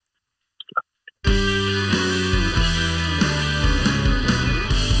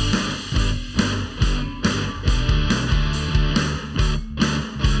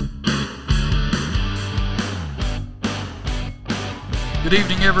Good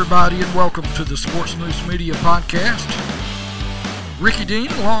evening, everybody, and welcome to the SportzMoose Media Podcast. Ricky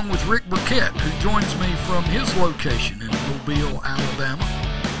Dean, along with Rick Burkette, who joins me from his location in Mobile, Alabama,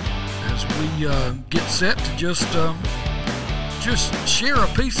 as we get set to just share a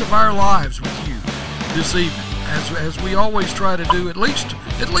piece of our lives with you this evening, as we always try to do at least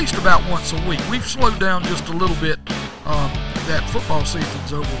about once a week. We've slowed down just a little bit. That football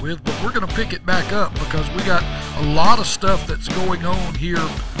season's over with, but we're going to pick it back up because we got a lot of stuff that's going on here.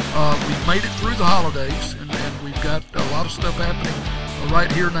 We've made it through the holidays, and we've got a lot of stuff happening right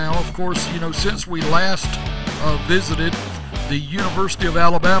here now. Of course, since we last visited, the University of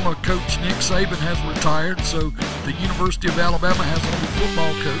Alabama coach Nick Saban has retired, so the University of Alabama has a new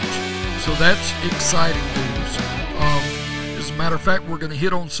football coach, so that's exciting news. As a matter of fact, we're going to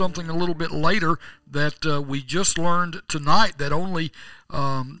hit on something a little bit later that we just learned tonight that only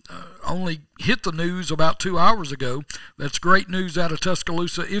hit the news about 2 hours ago. That's great news out of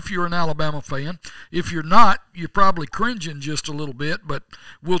Tuscaloosa if you're an Alabama fan. If you're not, you're probably cringing just a little bit, but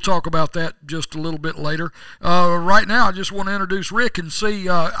we'll talk about that just a little bit later. Right now, I just want to introduce Rick and see,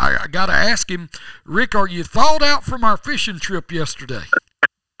 I got to ask him, Rick, are you thawed out from our fishing trip yesterday?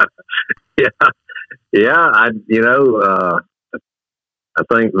 Yeah, I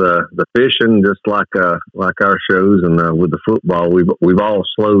think the fishing, just like our shows and with the football, we've all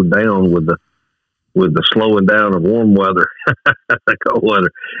slowed down with the slowing down of warm weather, cold weather,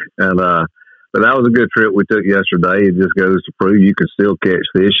 and but that was a good trip we took yesterday. It just goes to prove you can still catch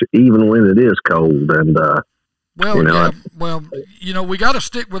fish even when it is cold. And we got to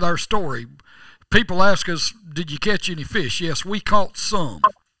stick with our story. People ask us, "Did you catch any fish?" Yes, we caught some.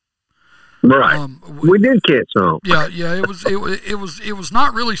 Right, we did catch some. Yeah. It was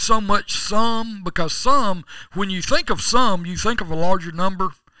not really so much some, because some, when you think of some, you think of a larger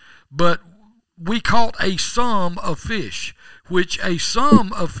number, but we caught a sum of fish, which a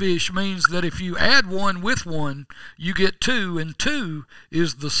sum of fish means that if you add one with one, you get two, and two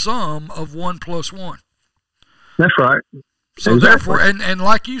is the sum of 1 plus 1. That's right. So exactly. Therefore, and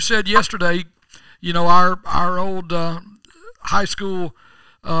like you said yesterday, our old high school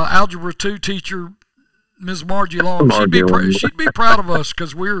Algebra 2 teacher, Ms. Margie Long, she'd be proud of us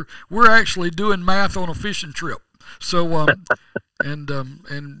because we're actually doing math on a fishing trip. So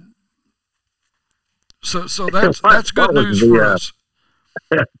so that's good news for us.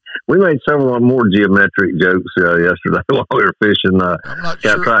 We made several more geometric jokes yesterday while we were fishing. I'm not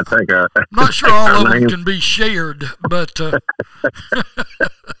sure all of them can be shared, but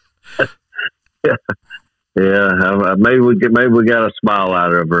Yeah, maybe we got a smile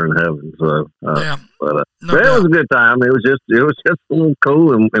out of her in heaven. So, but it was a good time. It was just a little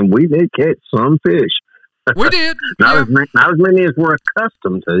cool, and we did catch some fish. We did, not as many as we're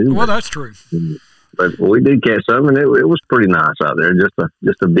accustomed to. Well, that's true. But we did catch some, and it was pretty nice out there.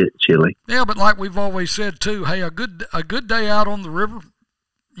 Just a bit chilly. Yeah, but like we've always said too, hey, a good day out on the river,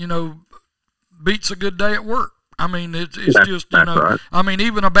 beats a good day at work. I mean, it's just right. I mean,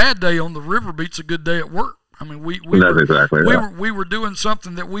 even a bad day on the river beats a good day at work. I mean, we were doing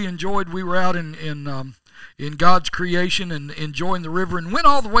something that we enjoyed. We were out in God's creation and enjoying the river, and went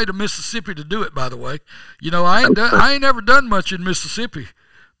all the way to Mississippi to do it. By the way, I ain't ever done much in Mississippi,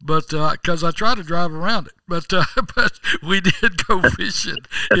 but because I try to drive around it. But we did go fishing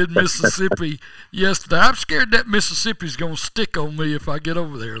in Mississippi yesterday. I'm scared that Mississippi's gonna stick on me if I get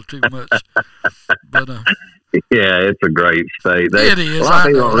over there too much. But yeah, it's a great state. It is. I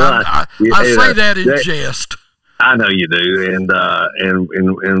know. I say that in jest. I know you do.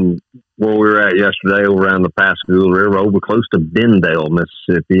 And where we were at yesterday, over around the Pascagoula River, over close to Bendale,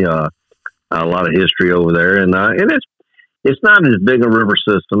 Mississippi. A lot of history over there, and it's not as big a river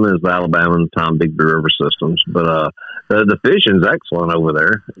system as the Alabama and Tom Bigby river systems, but the fishing's excellent over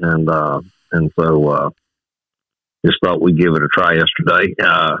there, and so. Just thought we'd give it a try yesterday.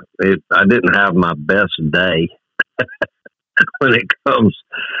 I didn't have my best day when it comes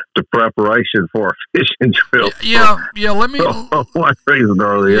to preparation for a fishing trip. Yeah. Let me. One reason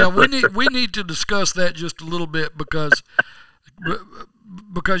or the other. Yeah, we need to discuss that just a little bit because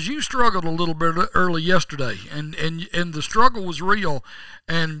you struggled a little bit early yesterday, and the struggle was real,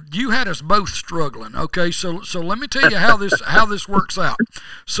 and you had us both struggling. Okay, so let me tell you how this works out.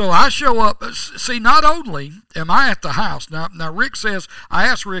 So I show up. See, not only am I at the house now. Rick says, I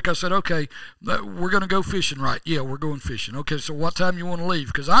asked Rick. I said, okay, we're going to go fishing, right? Yeah, we're going fishing. Okay, so what time you want to leave?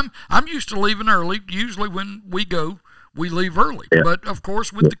 Because I'm used to leaving early. Usually when we go, we leave early. Yeah. But of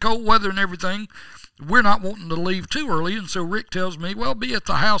course, with the cold weather and everything, we're not wanting to leave too early, and so Rick tells me, well, be at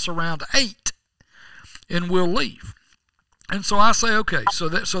the house around 8, and we'll leave. And so I say, okay, so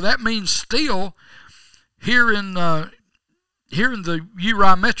that means still here in here in the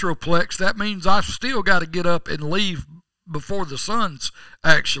Uri Metroplex, that means I've still got to get up and leave before the sun's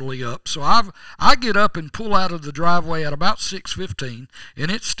actually up. So I get up and pull out of the driveway at about 6:15,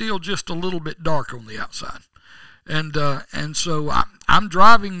 and it's still just a little bit dark on the outside. And so I'm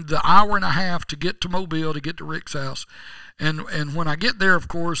driving the hour and a half to get to Mobile, to get to Rick's house. And when I get there, of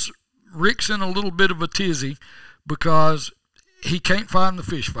course, Rick's in a little bit of a tizzy because he can't find the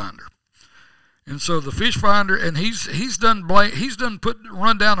fish finder. And so the fish finder, and he's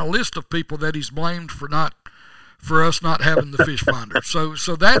run down a list of people that he's blamed for us not having the fish finder. So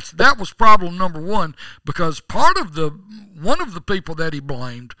that was problem number one, because one of the people that he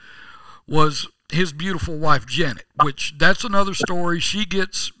blamed was his beautiful wife Janet, which that's another story. She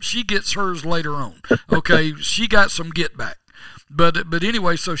gets hers later on. Okay, she got some get back. But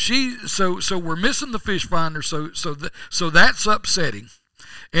anyway, so we're missing the fish finder. So that's upsetting,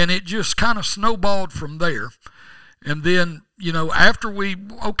 and it just kind of snowballed from there. And then, after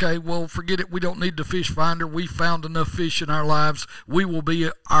forget it. We don't need the fish finder. We found enough fish in our lives. We will be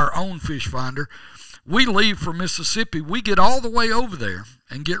our own fish finder. We leave for Mississippi. We get all the way over there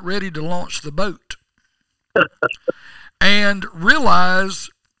and get ready to launch the boat and realize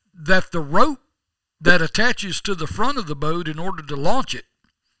that the rope that attaches to the front of the boat in order to launch it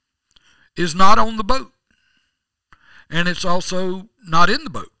is not on the boat. And it's also not in the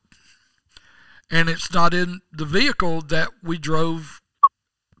boat. And it's not in the vehicle that we drove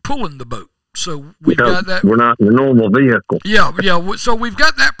pulling the boat. So we've got that. We're not in the normal vehicle. Yeah. So we've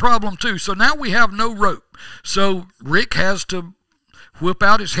got that problem too. So now we have no rope. So Rick has to whip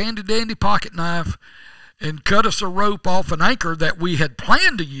out his handy-dandy pocket knife and cut us a rope off an anchor that we had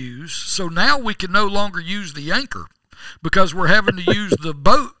planned to use. So now we can no longer use the anchor because we're having to use the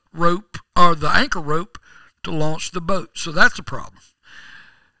boat rope or the anchor rope to launch the boat. So that's a problem.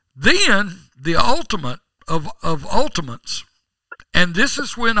 Then the ultimate of ultimates, and this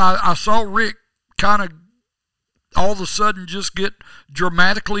is when I saw Rick kind of all of a sudden just get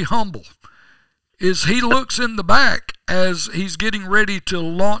dramatically humble, is he looks in the back as he's getting ready to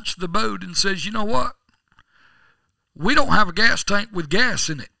launch the boat and says, you know what? We don't have a gas tank with gas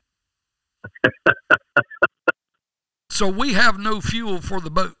in it. So we have no fuel for the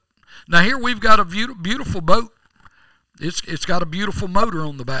boat. Now here we've got a beautiful boat. It's got a beautiful motor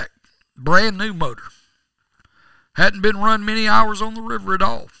on the back. Brand new motor. Hadn't been run many hours on the river at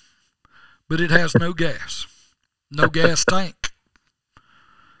all. But it has no gas. No gas tank.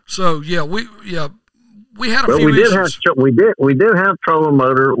 So we had a few issues. We did have trolling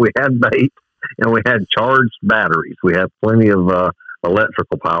motor, we had bait, and we had charged batteries. We had plenty of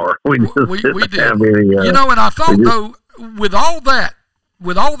electrical power. We did. And I thought though, with all that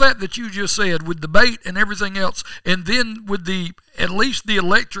you just said, with the bait and everything else, and then with at least the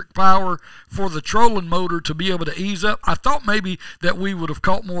electric power for the trolling motor to be able to ease up, I thought maybe that we would have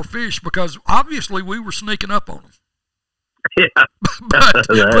caught more fish because obviously we were sneaking up on them. Yeah. but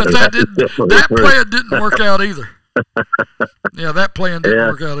that plan didn't work out either. Yeah, that plan didn't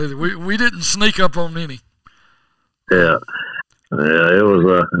work out either. We didn't sneak up on any. Yeah. Yeah, it was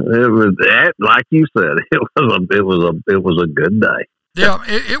like you said, it was a good day. Yeah,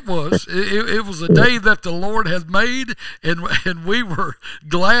 it was. It was a day that the Lord has made, and we were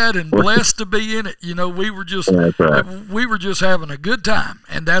glad and blessed to be in it. We were just having a good time,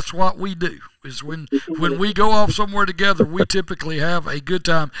 and that's what we do. Is when we go off somewhere together, we typically have a good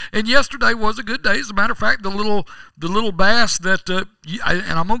time. And yesterday was a good day. As a matter of fact, the little bass that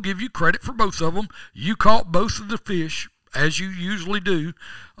and I'm gonna give you credit for both of them. You caught both of the fish, as you usually do,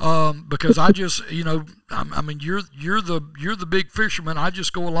 because I just, you're the big fisherman. I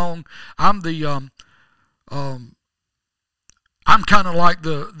just go along. I'm kind of like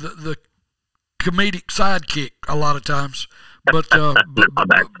the comedic sidekick a lot of times, but that's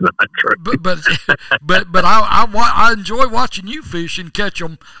not true. But I enjoy watching you fish and catch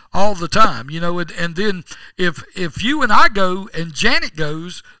them all the time, and then if you and I go and Janet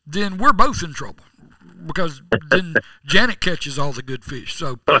goes, then we're both in trouble. Because then Janet catches all the good fish.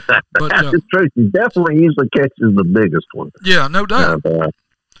 So, that's true. She definitely usually catches the biggest one. Yeah, no doubt. Of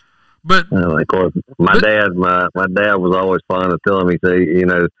course, my dad was always fond of telling me,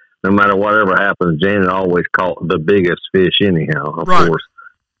 no matter whatever happens, Janet always caught the biggest fish anyhow. Of course,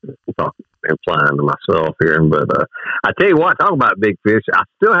 implying to myself here, but I tell you what, talk about big fish. I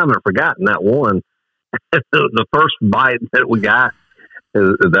still haven't forgotten that one. The first bite that we got.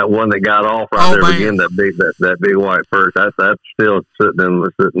 That one that got off again, that big white perch. That's still sitting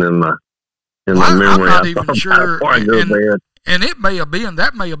in my memory. I'm not even sure. And it may have been a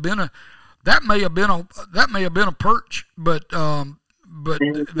perch, but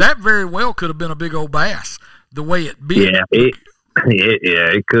that very well could have been a big old bass the way it bit. Yeah,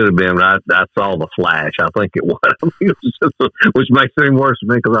 it could have been. I saw the flash. I think it was. It was just which makes it even worse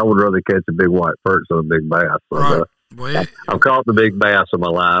for me because I would rather catch a big white perch than a big bass. So, Right. Well, I've caught the big bass of my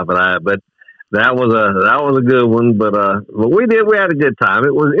life, but that was a good one. But we had a good time.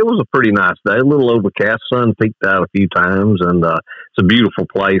 It was a pretty nice day. A little overcast. Sun peeked out a few times, and it's a beautiful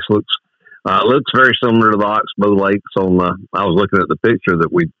place. Looks very similar to the Oxbow Lakes. I was looking at the picture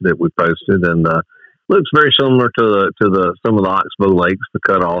that we posted, and looks very similar to some of the Oxbow Lakes, the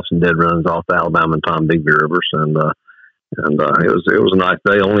cutoffs and dead runs off the Alabama and Tom Bigby rivers, and it was a nice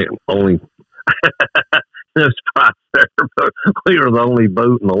day. Only no surprise there, but we were the only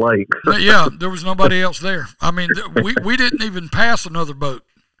boat in the lake. Yeah, there was nobody else there. I mean, we didn't even pass another boat.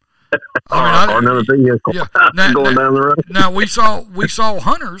 Or another vehicle going down the road. Now we saw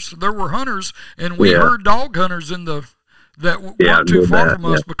hunters. There were hunters, and we heard dog hunters that weren't too far from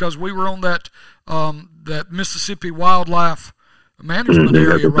us because we were on that Mississippi Wildlife Management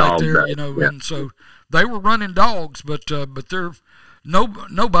area right there, and so they were running dogs, but there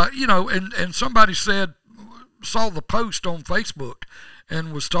nobody, and somebody saw the post on Facebook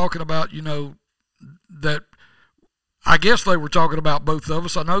and was talking about, that I guess they were talking about both of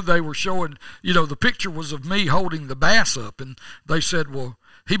us. I know they were showing, the picture was of me holding the bass up, and they said, well,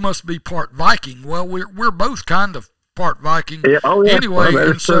 he must be part Viking. Well, we're both kind of part Viking anyway,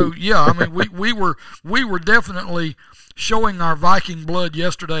 and so I mean we were definitely showing our Viking blood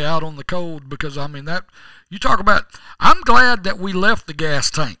yesterday out on the cold, because I mean that you talk about. I'm glad that we left the gas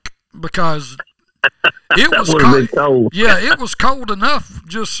tank because it was cold. Yeah, it was cold enough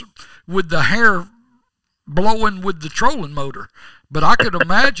just with the hair blowing with the trolling motor, but I could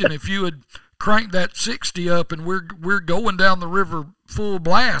imagine if you had cranked that 60 up and we're going down the river full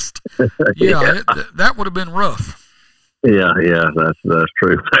blast. That would have been rough. Yeah, that's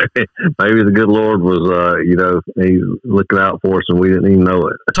true. Maybe the good Lord was, he's looking out for us and we didn't even know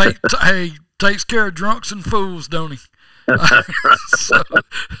it. Takes care of drunks and fools, don't he? So,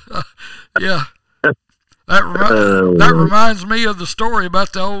 yeah. That reminds me of the story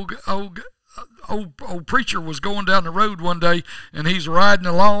about the old preacher was going down the road one day, and he's riding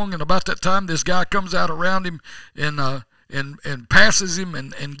along, and about that time this guy comes out around him and passes him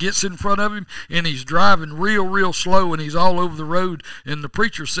and gets in front of him, and he's driving real slow, and he's all over the road, and the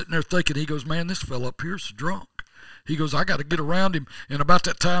preacher's sitting there thinking, he goes, man, this fella up here's drunk. He goes, I got to get around him. And about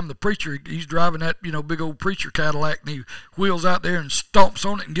that time, the preacher, he's driving that, big old preacher Cadillac, and he wheels out there and stomps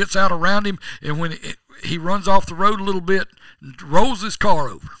on it and gets out around him, and when he runs off the road a little bit and rolls his car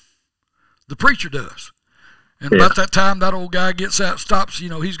over. The preacher does. And about that time, that old guy gets out, stops,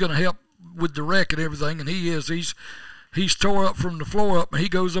 he's going to help with the wreck and everything, and he's tore up from the floor up, and he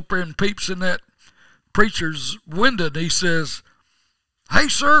goes up there and peeps in that preacher's window, and he says, hey,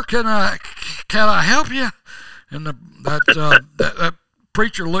 sir, can I help you? And that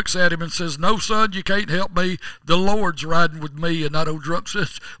preacher looks at him and says, no, son, you can't help me. The Lord's riding with me. And that old drunk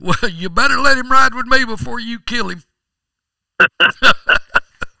says, well, you better let him ride with me before you kill him.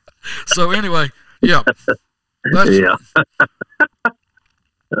 So anyway, yeah. But yeah,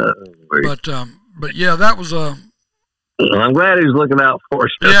 that was I'm glad he was looking out for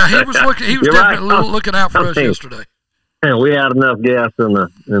us. Yeah, he was definitely looking out for us yesterday. And we had enough gas in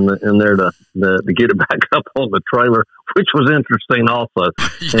there to get it back up on the trailer, which was interesting also.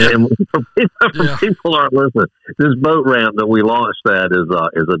 Yeah. And for people aren't listening, this boat ramp that we launched at is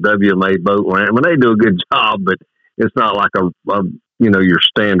a WMA boat ramp. I mean, they do a good job, but it's not like a your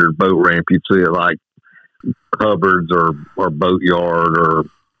standard boat ramp. You'd see it like Hubbard's or Boatyard or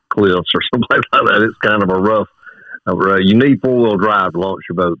Cliffs or something like that. It's kind of a rough. You need 4-wheel drive to launch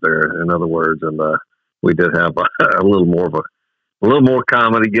your boat there. In other words, and we did have a little more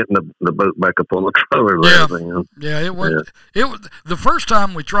comedy getting the boat back up on the trailer. It was. It was the first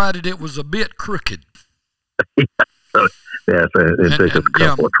time we tried it. It was a bit crooked. It took a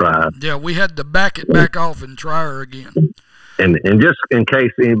couple of tries. Yeah, we had to back it back off and try her again. And just in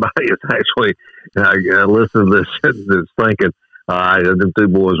case anybody is actually listening to this is thinking, the two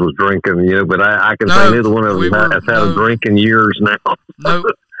boys was drinking, but I can say neither one of them has had a drink in years now. No.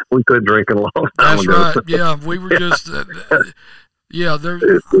 We quit drinking a long time That's ago. Right. Yeah, we were just. We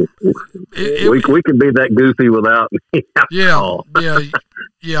can be that goofy without.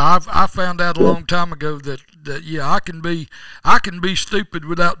 I found out a long time ago that I can be stupid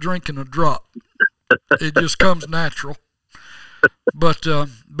without drinking a drop. It just comes natural. But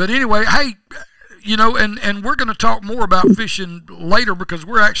anyway, hey. And we're going to talk more about fishing later because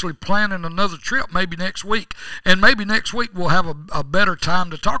we're actually planning another trip maybe next week. And maybe next week we'll have a better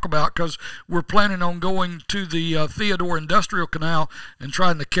time to talk about because we're planning on going to the Theodore Industrial Canal and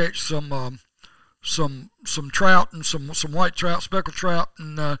trying to catch some trout and some white trout, speckled trout,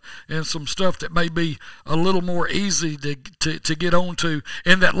 and some stuff that may be a little more easy to get onto,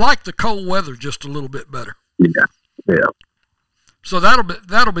 and that like the cold weather just a little bit better. Yeah. So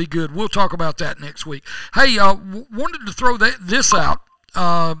that'll be good. We'll talk about that next week. Hey, wanted to throw this out.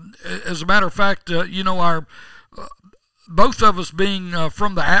 As a matter of fact, our both of us being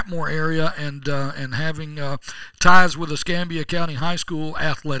from the Atmore area and having ties with Escambia County High School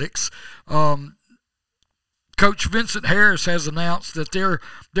athletics, Coach Vincent Harris has announced that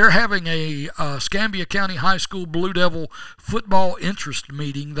they're having a Escambia County High School Blue Devil football interest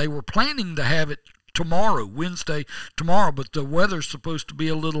meeting. They were planning to have it Wednesday tomorrow, but the weather's supposed to be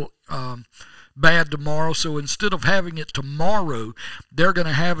a little bad tomorrow. So instead of having it tomorrow, they're going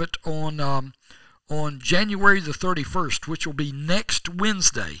to have it on January the 31st, which will be next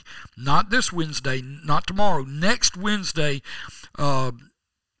Wednesday, not this Wednesday, not tomorrow, next Wednesday,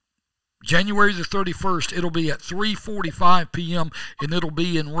 January the 31st. It'll be at 3:45 p.m. and it'll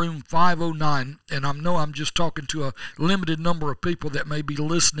be in room 509. And I know I'm just talking to a limited number of people that may be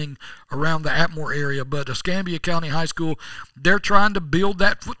listening around the Atmore area, but Escambia County High School, they're trying to build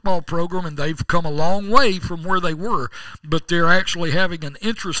that football program, and they've come a long way from where they were, but they're actually having an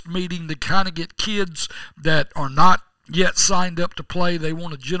interest meeting to kind of get kids that are not yet signed up to play. They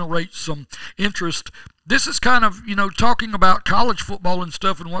want to generate some interest. This is kind of, talking about college football and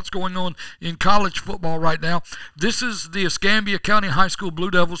stuff and what's going on in college football right now. This is the Escambia County High School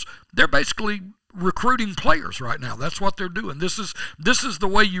Blue Devils. They're basically recruiting players right now. That's what they're doing. This is the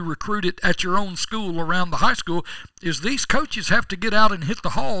way you recruit it at your own school around the high school, is these coaches have to get out and hit the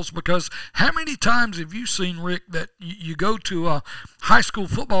halls, because how many times have you seen, Rick, that you go to a high school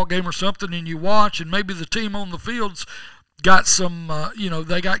football game or something and you watch, and maybe the team on the field's got some,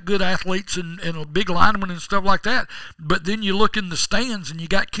 they got good athletes and a big lineman and stuff like that. But then you look in the stands and you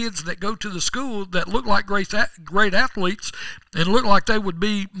got kids that go to the school that look like great athletes and look like they would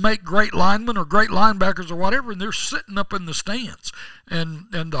make great linemen or great linebackers or whatever, and they're sitting up in the stands.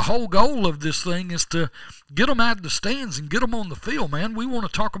 And the whole goal of this thing is to get them out of the stands and get them on the field, man. We want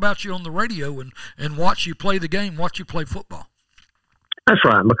to talk about you on the radio and watch you play the game, watch you play football. That's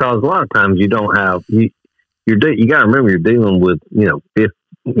right, because a lot of times you don't have you got to remember you're dealing with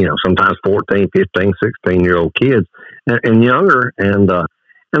sometimes 14, 15, 16-year-old kids and younger, and the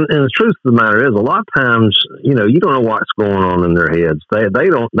truth of the matter is, a lot of times you don't know what's going on in their heads. They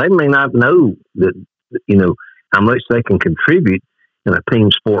may not know that how much they can contribute in a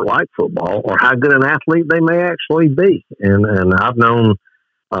team sport like football, or how good an athlete they may actually be. And I've known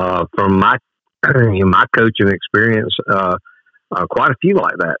from my my coaching experience. Quite a few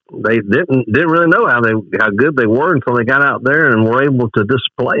like that. They didn't really know how good they were until they got out there and were able to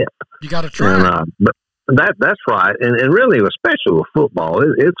display it. You got to try. But that's right, and really, especially with football,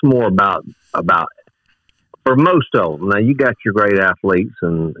 it's more about for most of them. Now you got your great athletes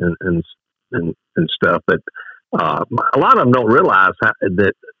and stuff, but a lot of them don't realize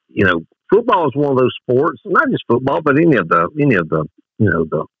that football is one of those sports. Not just football, but any of the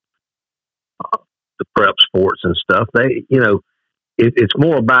prep sports and stuff. It's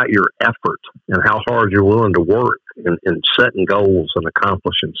more about your effort and how hard you're willing to work and setting goals and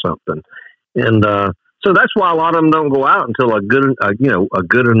accomplishing something. And so that's why a lot of them don't go out until a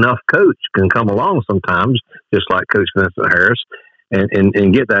good enough coach can come along sometimes, just like Coach Vincent Harris,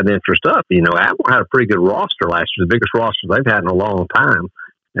 and get that interest up. Atmore had a pretty good roster last year, the biggest roster they've had in a long time,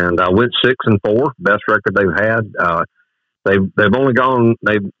 and went 6-4, best record they've had. They've only gone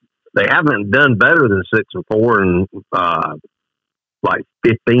they haven't done better than 6-4 in like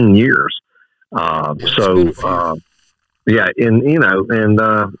 15 years. They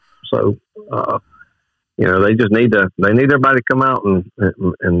just need everybody to come out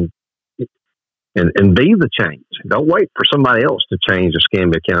and be the change. Don't wait for somebody else to change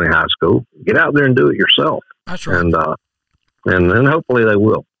Escambia County High School. Get out there and do it yourself. That's right. And hopefully they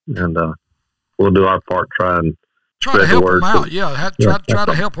will. And we'll do our part, try to help them out. Try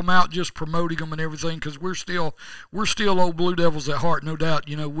to help them out, just promoting them and everything, because we're still old Blue Devils at heart, no doubt.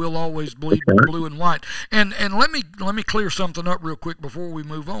 We'll always bleed blue and white. And let me clear something up real quick before we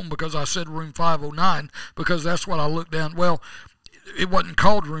move on, because I said room 509 because that's what I looked down. Well, it wasn't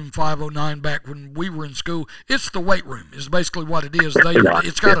called room 509 back when we were in school. It's the weight room is basically what it is.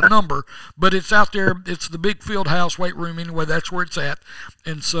 It's got a number, but it's out there. It's the big field house weight room anyway. That's where it's at.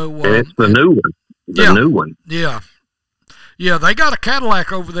 And so and it's the new one. New one. Yeah, they got a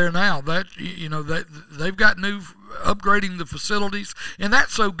Cadillac over there now. That they've got new upgrading the facilities, and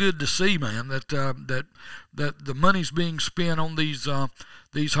that's so good to see, man. That the money's being spent on these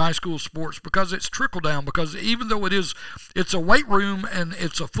high school sports, because it's trickle down. Because even though it's a weight room and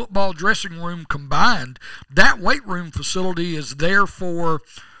it's a football dressing room combined, that weight room facility is there for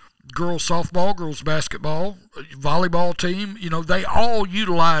girls softball, girls basketball, volleyball team. They all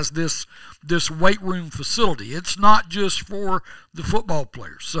utilize this weight room facility. It's not just for the football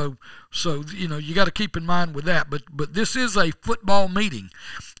players. So you got to keep in mind with that. But this is a football meeting,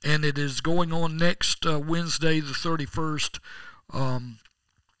 and it is going on next Wednesday, the 31st.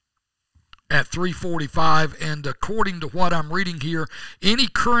 At 3:45, and according to what I'm reading here, any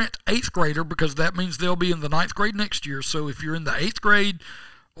current 8th grader, because that means they'll be in the 9th grade next year. So if you're in the 8th grade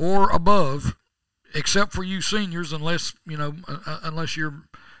or above, except for you seniors, unless you're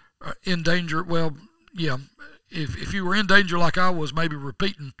in danger. Well, yeah, if you were in danger like I was, maybe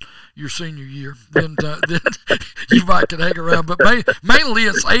repeating your senior year, then you might could hang around. But mainly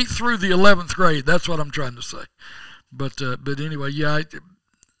it's 8th through the 11th grade. That's what I'm trying to say. But anyway, yeah.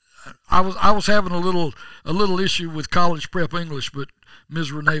 I was having a little issue with college prep English, but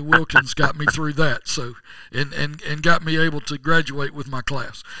Ms. Renee Wilkins got me through that, so and got me able to graduate with my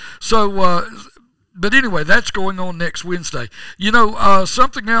class. So, but anyway, that's going on next Wednesday.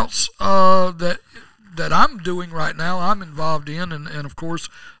 Something else that I'm doing right now, I'm involved in, and of course,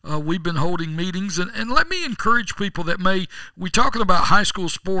 we've been holding meetings, and let me encourage people that we're talking about high school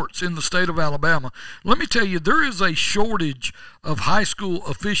sports in the state of Alabama. Let me tell you, there is a shortage of high school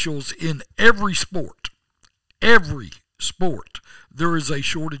officials in every sport. Every sport, there is a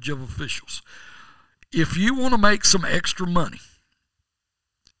shortage of officials. If you want to make some extra money,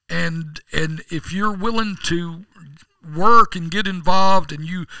 and if you're willing to work and get involved, and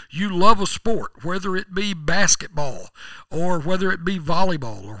you love a sport, whether it be basketball or whether it be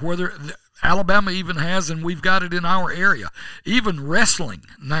volleyball, or whether Alabama even has, and we've got it in our area, even wrestling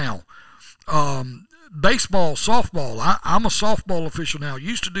now, baseball, softball. I'm a softball official now.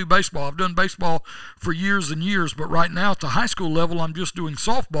 Used to do baseball. I've done baseball for years and years, but right now at the high school level, I'm just doing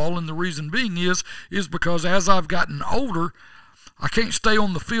softball, and the reason being is because as I've gotten older, I can't stay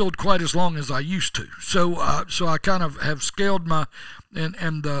on the field quite as long as I used to. So I kind of have scaled my, and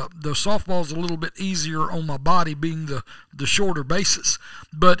the softball's a little bit easier on my body, being the shorter bases.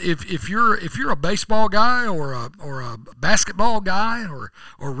 But if you're a baseball guy or a basketball guy or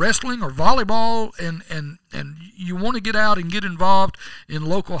wrestling or volleyball, and you want to get out and get involved in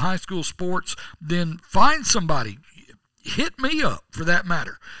local high school sports, then find somebody. Hit me up, for that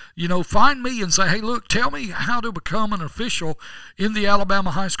matter. Find me and say, hey, look, tell me how to become an official in the Alabama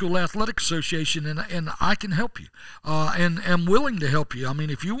High School Athletic Association, and I can help you, and am willing to help you. I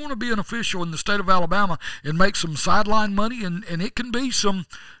mean, if you want to be an official in the state of Alabama and make some sideline money, and it can be some,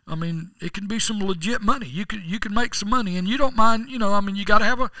 it can be some legit money. You can make some money, and you don't mind. You got to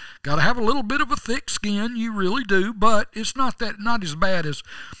have a little bit of a thick skin. You really do, but it's not as bad as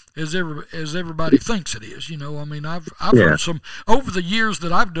everybody thinks it is. I've heard some, over the years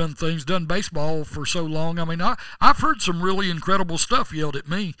that I've done baseball for so long. I've heard some really incredible stuff yelled at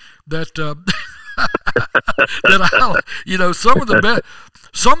me that some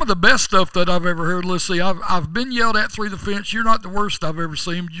of the best stuff that I've ever heard. Let's see, I've been yelled at through the fence. You're not the worst I've ever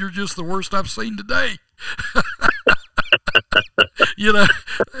seen. You're just the worst I've seen today.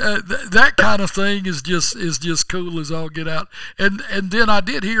 That kind of thing is just cool as all get out. And then I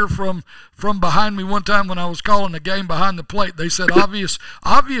did hear from behind me one time when I was calling a game behind the plate. They said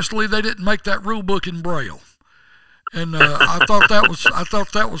obviously they didn't make that rule book in Braille. And I thought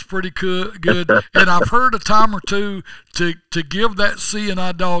that was pretty good. And I've heard a time or two to give that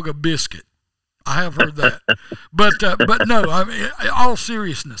C&I dog a biscuit. I have heard that, but no. In all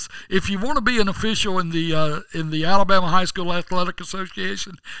seriousness, if you want to be an official in the Alabama High School Athletic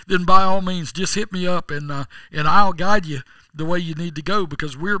Association, then by all means, just hit me up, and I'll guide you the way you need to go,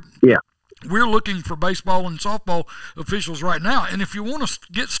 because we're looking for baseball and softball officials right now. And if you want to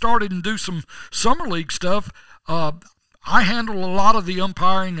get started and do some summer league stuff, I handle a lot of the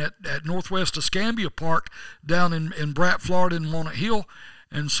umpiring at Northwest Escambia Park down in Bratt, Florida, in Walnut Hill.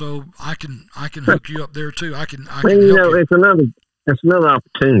 And so I can hook you up there too. I can help you. It's another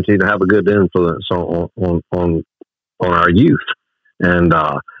opportunity to have a good influence on our youth and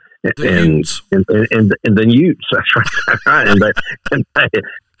the youths. That's right.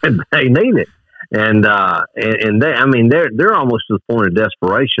 And they need it. And they're almost to the point of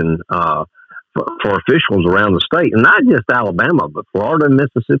desperation for officials around the state, and not just Alabama, but Florida and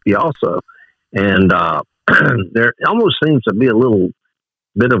Mississippi also. And there almost seems to be a little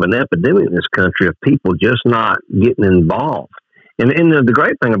bit of an epidemic in this country of people just not getting involved And the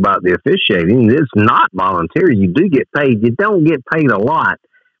great thing about the officiating, it's not volunteer. You do get paid. You don't get paid a lot,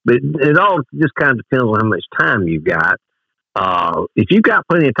 but it all just kind of depends on how much time you've got. If you've got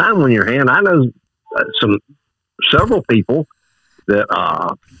plenty of time on your hand, I know several people that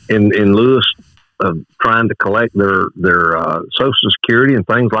in Lewis trying to collect their Social Security and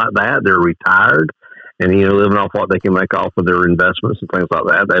things like that. They're retired and living off what they can make off of their investments and things like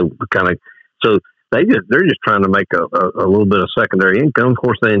that. They kind of they're just trying to make a little bit of secondary income. Of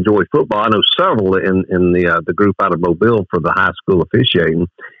course, they enjoy football. I know several in the group out of Mobile for the high school officiating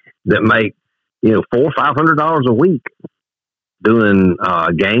that make $400 or $500 a week doing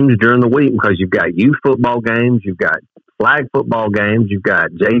games during the week, because you've got youth football games, you've got flag football games, you've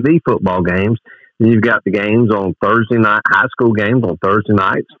got JV football games, and you've got the games on Thursday night, high school games on Thursday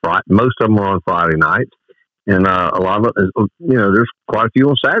nights. Most of them are on Friday nights. And a lot of it, there's quite a few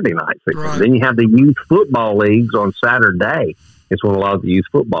on Saturday nights. Right. Then you have the youth football leagues on Saturday. It's when a lot of the youth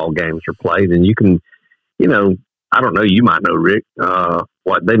football games are played. And you can, I don't know, you might know, Rick,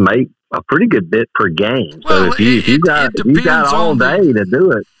 what they make a pretty good bit per game. Well, so if you got all day to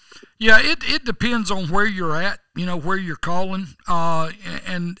do it. Yeah, it depends on where you're at, where you're calling.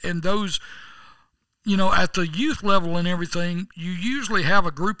 And those, at the youth level and everything, you usually have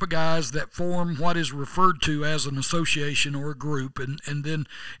a group of guys that form what is referred to as an association or a group, and then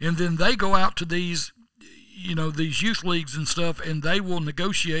they go out to these, these youth leagues and stuff, and they will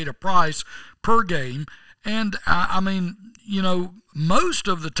negotiate a price per game. And most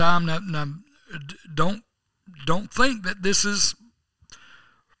of the time, now don't think that this is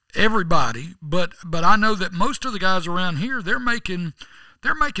everybody, but I know that most of the guys around here, they're making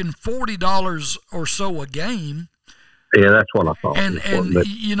 $40 or so a game. Yeah, that's what I thought. And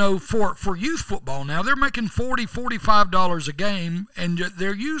for youth football now, they're making $45 a game, and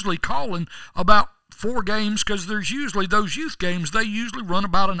they're usually calling about 4 games, because there's usually those youth games, they usually run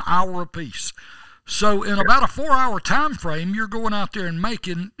about an hour apiece. So in about a 4-hour time frame, you're going out there and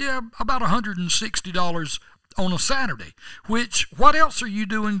making about $160 on a Saturday. Which, what else are you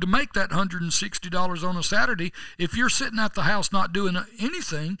doing to make that $160 on a Saturday? If you're sitting at the house not doing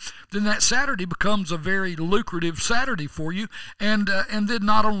anything, then that Saturday becomes a very lucrative Saturday for you. And then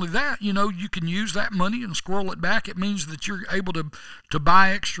not only that, you can use that money and squirrel it back. It means that you're able to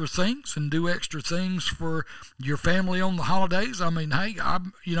buy extra things and do extra things for your family on the holidays. I mean, hey,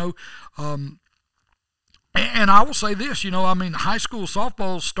 and I will say this, high school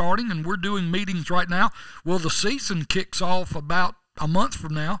softball is starting, and we're doing meetings right now. Well, the season kicks off about a month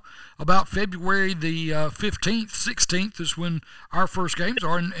from now. About February the 15th, 16th is when our first games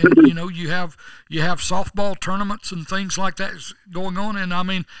are, and you have softball tournaments and things like that going on. And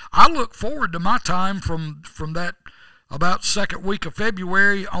I look forward to my time from that about second week of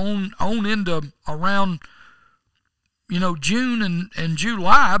February on into around June and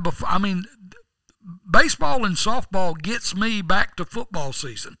July. Baseball and softball gets me back to football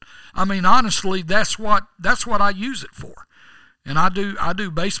season. Honestly, that's what I use it for. And I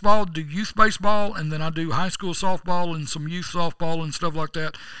do baseball, do youth baseball, and then I do high school softball and some youth softball and stuff like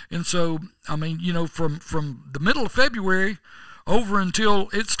that. And so, from the middle of February over until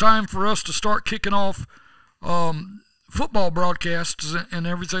it's time for us to start kicking off football broadcasts and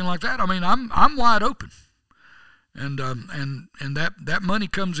everything like that, I'm wide open. And that money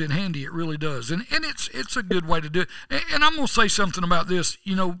comes in handy. It really does, and it's a good way to do it. And I'm gonna say something about this.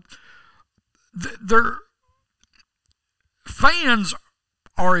 Their fans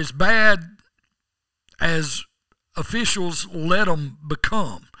are as bad as officials let them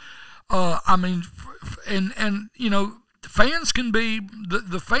become. Fans can be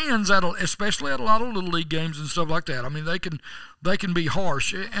the fans especially at a lot of little league games and stuff like that. They can be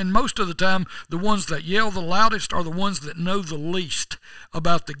harsh, and most of the time the ones that yell the loudest are the ones that know the least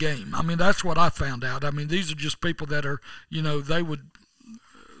about the game. That's what I found out. These are just people that are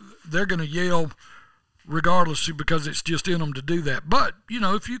they're going to yell regardless, because it's just in them to do that. But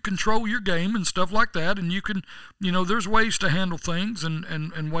if you control your game and stuff like that, and you can there's ways to handle things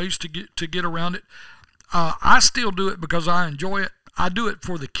and ways to get around it. I still do it because I enjoy it. I do it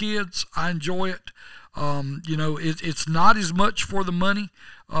for the kids. I enjoy it. It's not as much for the money.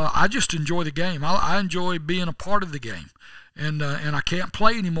 I just enjoy the game. I enjoy being a part of the game, and I can't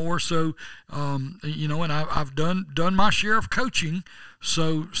play anymore. So, and I've done my share of coaching.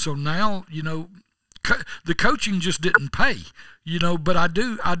 So now, the coaching just didn't pay, but I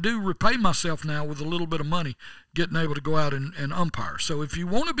do repay myself now with a little bit of money, getting able to go out and umpire. So if you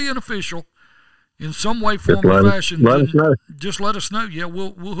want to be an official in some way, form, or fashion, just let us know. Yeah,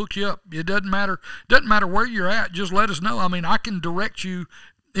 we'll hook you up. It doesn't matter where you're at. Just let us know. I can direct you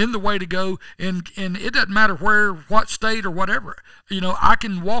in the way to go, and it doesn't matter where, what state, or whatever. I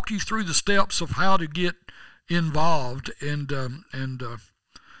can walk you through the steps of how to get involved and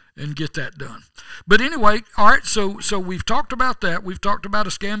get that done. But anyway, all right. So we've talked about that. We've talked about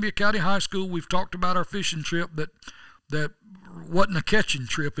Escambia County High School. We've talked about our fishing trip that wasn't a catching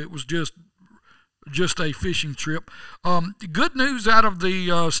trip. It was just a fishing trip. Good news out of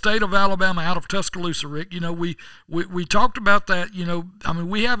the state of Alabama, out of Tuscaloosa, Rick. We talked about that.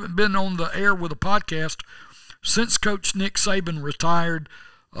 We haven't been on the air with a podcast since Coach Nick Saban retired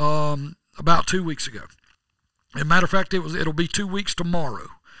about 2 weeks ago. As a matter of fact, it'll be 2 weeks tomorrow.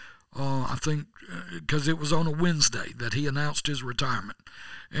 I think because it was on a Wednesday that he announced his retirement.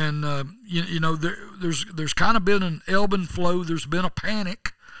 And there's kind of been an ebb and flow. There's been a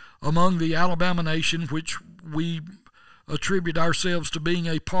panic among the Alabama nation, which we attribute ourselves to being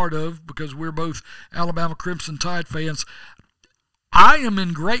a part of because we're both Alabama Crimson Tide fans. I am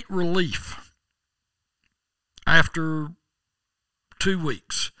in great relief after 2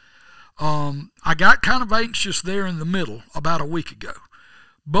 weeks. I got kind of anxious there in the middle about a week ago,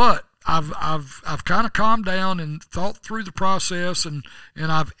 but I've kind of calmed down and thought through the process, and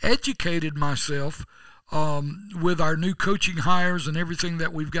I've educated myself with our new coaching hires and everything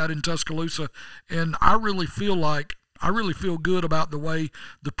that we've got in Tuscaloosa, and I really feel good about the way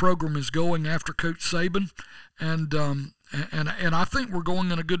the program is going after Coach Saban, and I think we're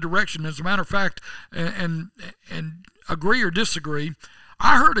going in a good direction. As a matter of fact, and agree or disagree,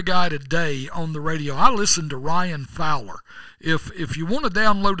 I heard a guy today on the radio. I listened to Ryan Fowler. If you want to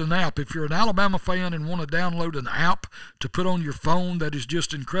download an app, if you're an Alabama fan and want to download an app to put on your phone that is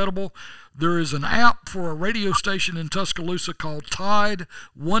just incredible, there is an app for a radio station in Tuscaloosa called Tide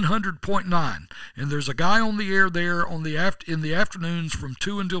 100.9, and there's a guy on the air there in the afternoons from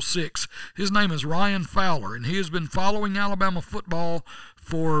 2 until 6. His name is Ryan Fowler, and he has been following Alabama football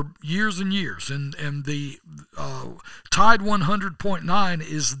for years and years, and the Tide 100.9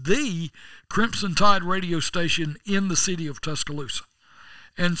 is the Crimson Tide radio station in the city of Tuscaloosa.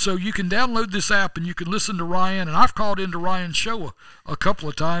 And so you can download this app and you can listen to Ryan, and I've called into Ryan's show a couple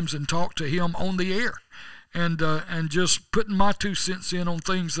of times and talked to him on the air, and just putting my 2 cents in on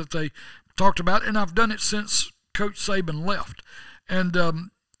things that they talked about, and I've done it since Coach Saban left. And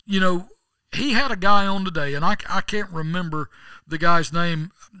he had a guy on today, and I can't remember the guy's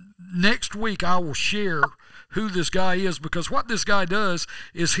name. Next week I will share who this guy is, because what this guy does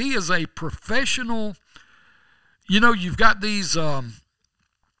is he is a professional. You've got these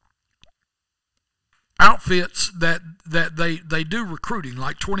outfits that they do recruiting,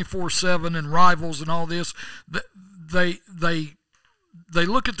 like 24/7 and Rivals and all this. They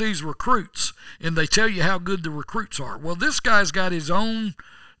look at these recruits and they tell you how good the recruits are. Well, this guy's got his own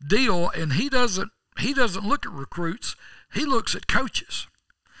deal, and he doesn't look at recruits. He looks at coaches.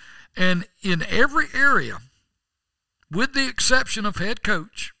 And in every area, with the exception of head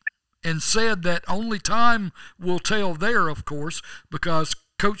coach, and said that only time will tell there, of course, because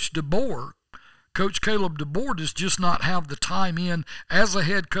Coach Caleb DeBoer does just not have the time in as a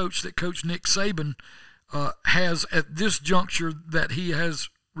head coach that Coach Nick Saban has at this juncture that he has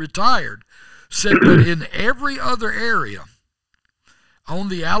retired. Said that in every other area on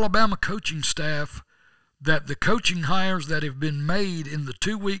the Alabama coaching staff, that the coaching hires that have been made in the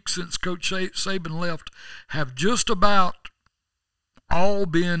 2 weeks since Coach Saban left have just about all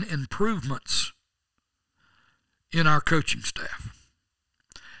been improvements in our coaching staff.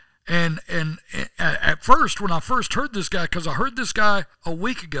 And at first, when I first heard this guy, because I heard this guy a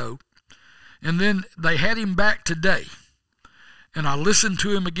week ago, and then they had him back today, and I listened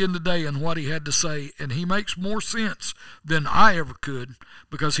to him again today and what he had to say, and he makes more sense than I ever could,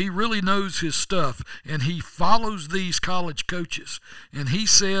 because he really knows his stuff, and he follows these college coaches. And he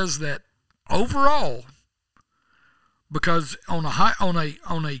says that overall, because on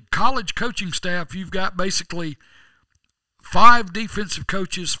a college coaching staff, you've got basically 5 defensive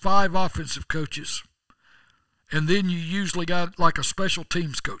coaches, 5 offensive coaches, and then you usually got like a special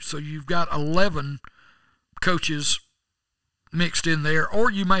teams coach. So you've got 11 coaches mixed in there, or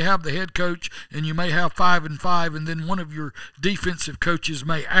you may have the head coach and you may have 5 and 5, and then one of your defensive coaches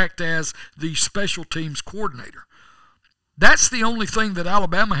may act as the special teams coordinator. That's the only thing that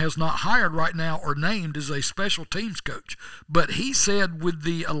Alabama has not hired right now or named as a special teams coach. But he said with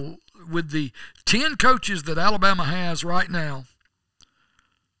the 10 coaches that Alabama has right now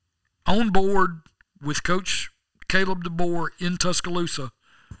on board with Coach Caleb DeBoer in Tuscaloosa,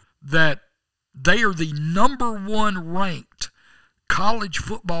 that they are the number 1 ranked college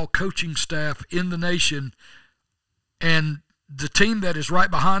football coaching staff in the nation, and the team that is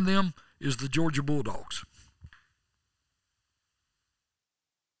right behind them is the Georgia Bulldogs.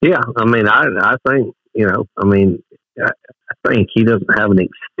 Yeah, I mean, I think, I think he doesn't have an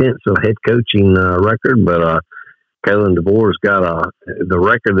extensive head coaching record, but Kalen DeBoer's got the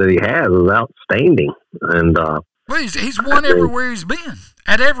record that he has is outstanding, and well, he's won everywhere he's been,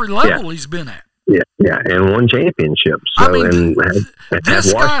 at every level he's been at. Yeah, and won championships. So, I mean,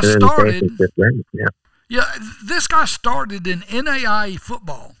 this guy started. This guy started in NAIA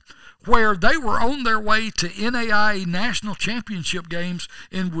football, where they were on their way to NAIA national championship games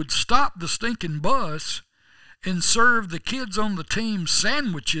and would stop the stinking bus and serve the kids on the team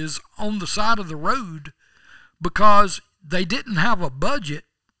sandwiches on the side of the road because they didn't have a budget.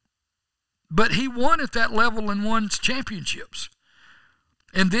 But he won at that level and won championships.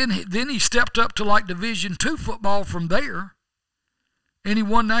 And then he stepped up to like Division II football from there, and he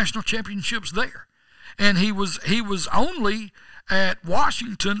won national championships there. And he was only at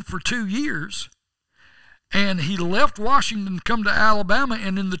Washington for 2 years, and he left Washington to come to Alabama,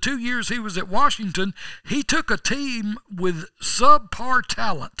 and in the 2 years he was at Washington, he took a team with subpar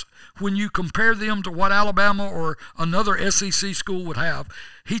talent. When you compare them to what Alabama or another SEC school would have,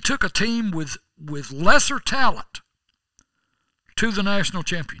 he took a team with lesser talent to the national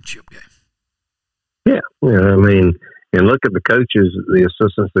championship game. Yeah, I mean, and look at the coaches, the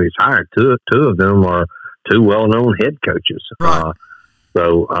assistants that he's hired. Two of them are two well-known head coaches. Right.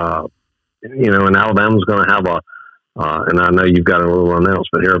 And Alabama's going to have and I know you've got a little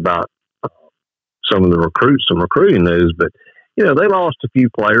announcement here about some of the recruits, some recruiting news, but they lost a few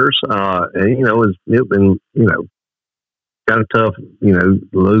players. It's been kind of tough.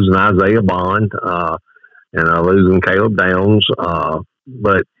 Losing Isaiah Bond and losing Caleb Downs,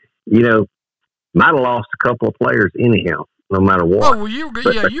 but might have lost a couple of players anyhow, no matter what. Oh well, you were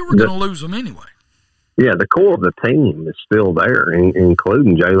going to lose them anyway. Yeah, the core of the team is still there,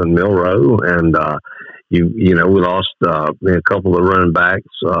 including Jalen Milroe, and we lost a couple of running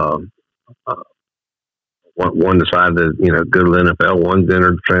backs. One decided to go to the NFL. One's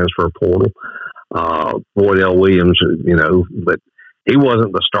entered the transfer portal. Boyd L. Williams, but he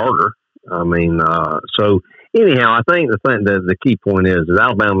wasn't the starter. I mean, so anyhow, I think the key point is that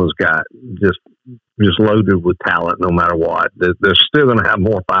Alabama's got just loaded with talent, no matter what. They're still going to have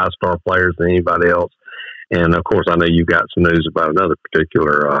more 5-star players than anybody else. And of course, I know you've got some news about another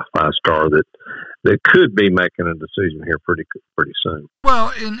particular 5-star that could be making a decision here pretty soon.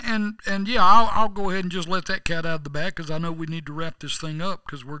 Well, and yeah, I'll go ahead and just let that cat out of the bag because I know we need to wrap this thing up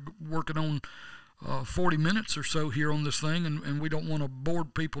because we're working on 40 minutes or so here on this thing, and we don't want to bore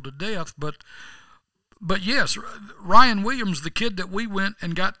people to death. But yes, Ryan Williams, the kid that we went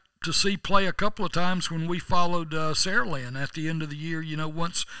and got to see play a couple of times when we followed Saraland at the end of the year.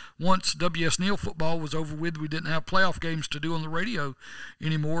 Once W.S. Neal football was over with, we didn't have playoff games to do on the radio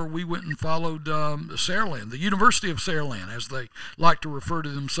anymore. We went and followed Saraland, the University of Saraland, as they like to refer to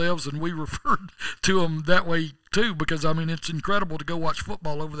themselves, and we referred to them that way too because, I mean, it's incredible to go watch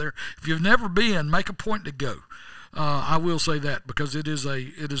football over there. If you've never been, make a point to go. I will say that because it is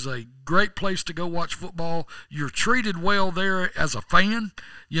a great place to go watch football. You're treated well there as a fan.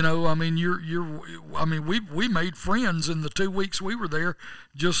 I mean, we made friends in the 2 weeks we were there,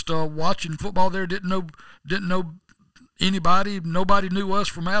 just watching football there. Didn't know anybody. Nobody knew us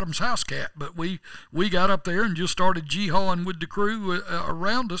from Adam's House Cat, but we got up there and just started jee-hawing with the crew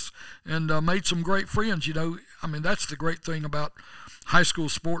around us and made some great friends. I mean, that's the great thing about high school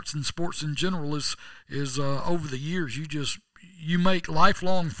sports and sports in general is over the years you make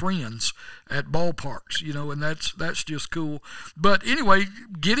lifelong friends at ballparks, and that's just cool. But anyway,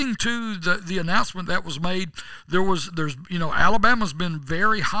 getting to the announcement that was made, there's Alabama's been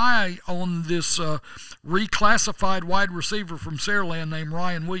very high on this reclassified wide receiver from Saraland named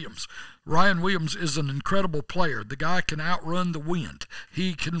Ryan Williams. Ryan Williams is an incredible player. The guy can outrun the wind.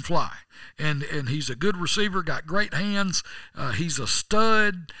 He can fly. And he's a good receiver, got great hands. He's a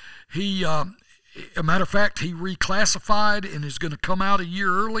stud. A matter of fact, he reclassified and is going to come out a year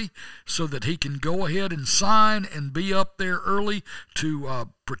early so that he can go ahead and sign and be up there early to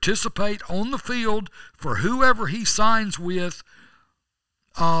participate on the field for whoever he signs with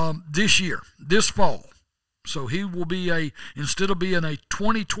this fall. So he will be instead of being a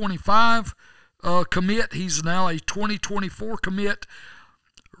 2025 commit, he's now a 2024 commit.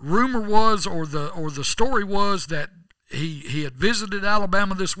 Rumor was, or the story was, that he had visited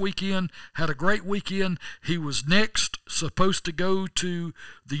Alabama this weekend, had a great weekend. He was next supposed to go to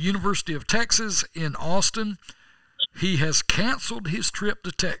the University of Texas in Austin. He has canceled his trip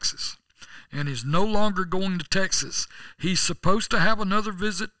to Texas and is no longer going to Texas. He's supposed to have another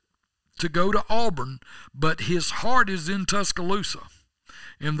visit to go to Auburn, but his heart is in Tuscaloosa.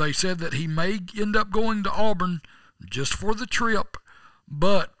 And they said that he may end up going to Auburn just for the trip,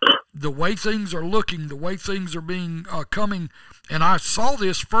 But the way things are looking, the way things are being coming, and I saw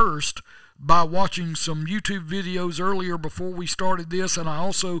this first by watching some YouTube videos earlier before we started this, and I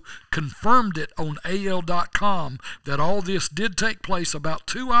also confirmed it on AL.com that all this did take place about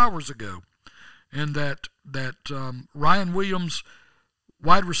 2 hours ago, and that Ryan Williams,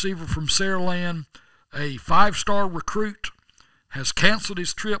 wide receiver from Saraland, a 5-star recruit, has canceled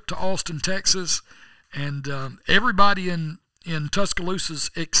his trip to Austin, Texas, and everybody in Tuscaloosa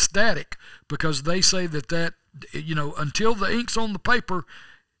is ecstatic because they say that until the ink's on the paper,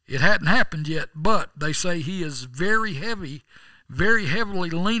 it hadn't happened yet, but they say he is very heavily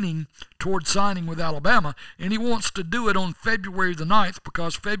leaning towards signing with Alabama, and he wants to do it on February the 9th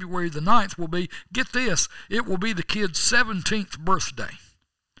because February the 9th will be, get this, it will be the kid's 17th birthday.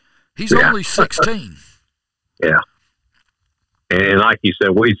 He's only 16. Yeah. And like you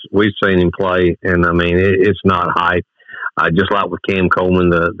said, we've seen him play, and I mean it's not hype. Just like with Cam Coleman,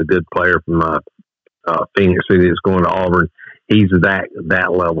 the good player from Phoenix City that's going to Auburn, he's that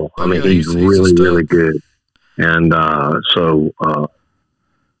level. I mean, he's really good. And and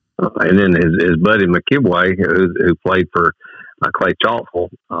then his buddy McKibway, who played for Clay Chalkful,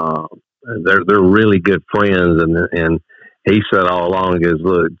 they're really good friends, and he said all along is,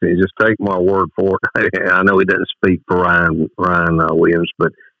 look, just take my word for it. I know he doesn't speak for Ryan Williams,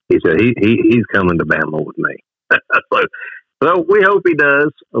 but he said he's coming to Bama with me. So we hope he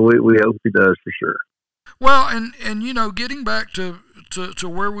does. We hope he does for sure. Well, and getting back to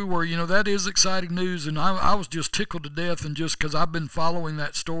where we were, that is exciting news, and I was just tickled to death, and just because I've been following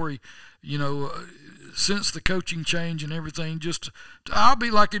that story, since the coaching change and everything. I'll be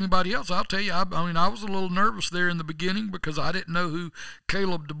like anybody else. I'll tell you, I was a little nervous there in the beginning because I didn't know who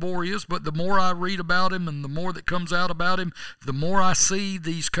Caleb DeBoer is, but the more I read about him and the more that comes out about him, the more I see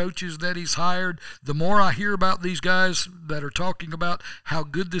these coaches that he's hired, the more I hear about these guys that are talking about how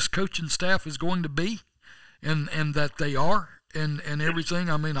good this coaching staff is going to be, and that they are, and everything.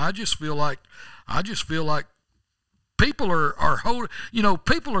 I mean, I just feel like people are holding,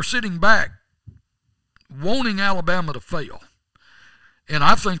 people are sitting back wanting Alabama to fail, and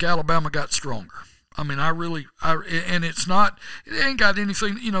I think Alabama got stronger. I mean, and it ain't got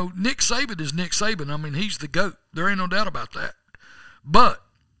anything. Nick Saban is Nick Saban. I mean, he's the GOAT. There ain't no doubt about that. But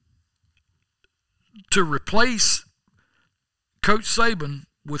to replace Coach Saban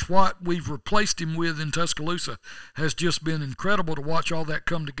with what we've replaced him with in Tuscaloosa has just been incredible to watch all that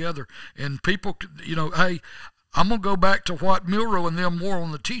come together. And people, hey, I'm going to go back to what Milroe and them wore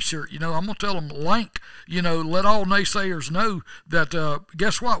on the T-shirt. I'm going to tell them, Lank, let all naysayers know that,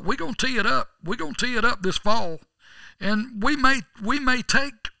 guess what? We're going to tee it up. We're going to tee it up this fall. And we may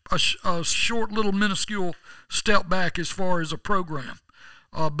take a short little minuscule step back as far as a program.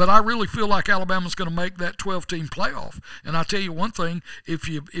 But I really feel like Alabama's going to make that 12-team playoff. And I tell you one thing, if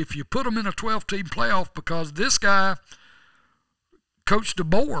you put them in a 12-team playoff, because this guy, Coach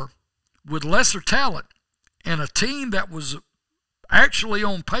DeBoer, with lesser talent, and a team that was actually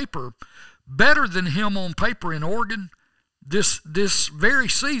on paper better than him on paper in Oregon, this very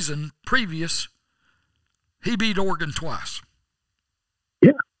season previous, he beat Oregon twice.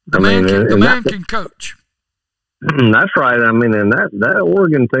 Yeah. The man can coach. That's right. I mean, and that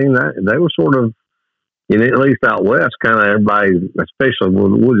Oregon team, they were sort of, at least out west, kind of everybody, especially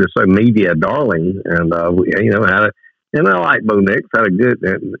we'll just say media darling, and had a, and I like Bo Nix, had a good,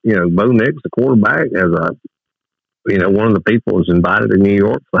 Bo Nix, the quarterback, as a, one of the people was invited to New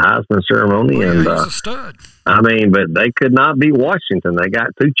York for the Heisman ceremony, and he's a stud. I mean, but they could not beat Washington. They got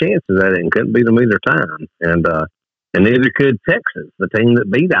 2 chances at it and couldn't beat them either time, and neither could Texas, the team that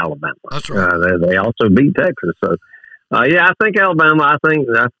beat Alabama. That's right. They also beat Texas. So, I think Alabama. I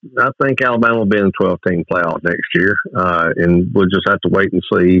think Alabama will be in the 12-team playoff next year, and we'll just have to wait and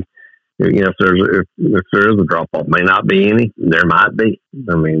see. If there is a drop off, may not be any. There might be.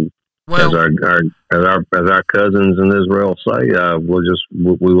 I mean, as our cousins in Israel say,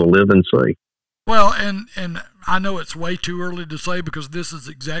 we will live and see. Well, and I know it's way too early to say because this is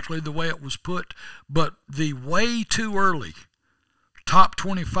exactly the way it was put, but the way too early top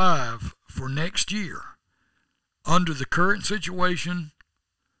 25 for next year under the current situation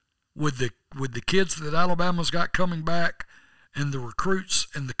with the kids that Alabama's got coming back and the recruits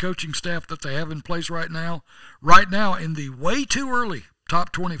and the coaching staff that they have in place right now in the way too early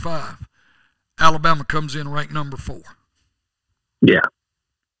top 25, Alabama comes in ranked number 4. Yeah.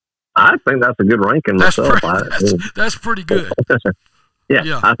 I think that's a good ranking myself. That's pretty good.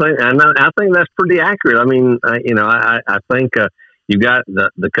 Yeah. I think that's pretty accurate. I mean, I think you got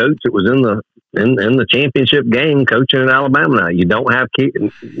the coach that was in the championship game coaching in Alabama now. You don't have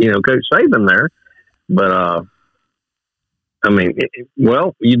Coach Saban there, but I mean,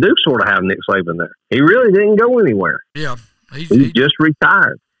 well, you do sort of have Nick Saban there. He really didn't go anywhere. Yeah. He just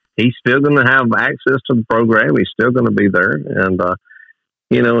retired. He's still going to have access to the program. He's still going to be there. And,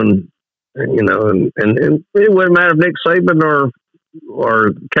 and it wouldn't matter if Nick Saban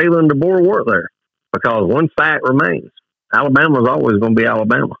or Kalen DeBoer weren't there, because one fact remains: Alabama's always going to be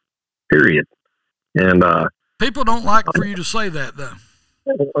Alabama. Period. And people don't like for you to say that, though.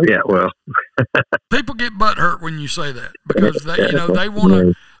 Yeah, well, people get butthurt when you say that, because they want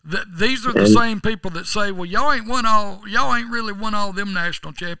to. These are the same people that say, "Well, y'all ain't really won all them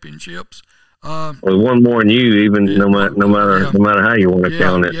national championships." Well, one more than you, even no matter how you want to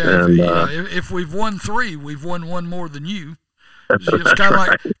count it. Yeah, and if we've won 3, we've won one more than you. It's kind of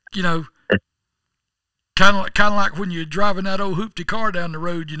like Kind of like when you're driving that old hoopty car down the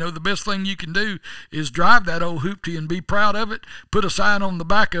road. The best thing you can do is drive that old hoopty and be proud of it. Put a sign on the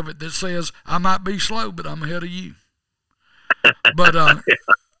back of it that says, "I might be slow, but I'm ahead of you." But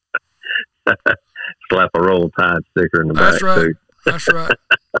slap a Roll Tide sticker in the back. That's right.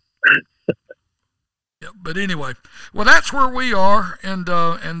 Yeah, but anyway, well, that's where we are, and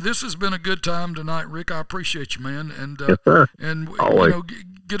this has been a good time tonight, Rick. I appreciate you, man, and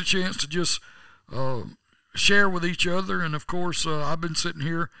get a chance to just share with each other. And of course, I've been sitting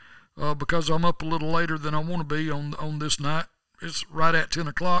here because I'm up a little later than I want to be on this night. It's right at 10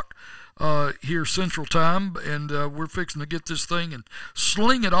 o'clock here Central Time, and we're fixing to get this thing and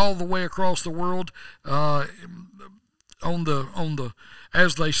sling it all the way across the world on the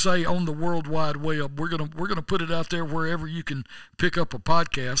as they say, on the World Wide Web. We're gonna put it out there wherever you can pick up a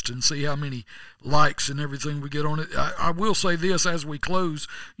podcast and see how many likes and everything we get on it. I will say this as we close: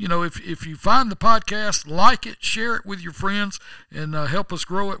 if you find the podcast, like it, share it with your friends, and help us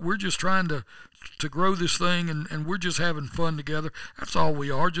grow it. We're just trying to grow this thing, and we're just having fun together. That's all we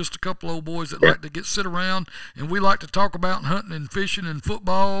are, just a couple old boys that like to sit around, and we like to talk about hunting and fishing and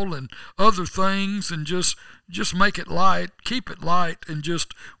football and other things, and just make it light, keep it light, and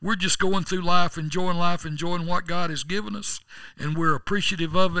we're just going through life, enjoying what God has given us, and we're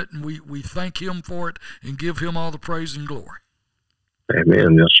appreciative of it, and we thank Him for it and give Him all the praise and glory.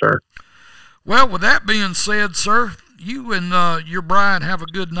 Amen. Yes, sir. Well, with that being said, sir, you and your bride have a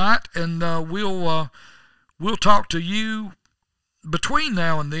good night, and we'll talk to you between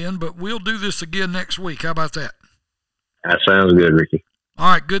now and then, but we'll do this again next week. How about that? That sounds good, Ricky.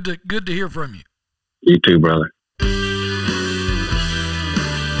 All right, good to hear from you. You too, brother.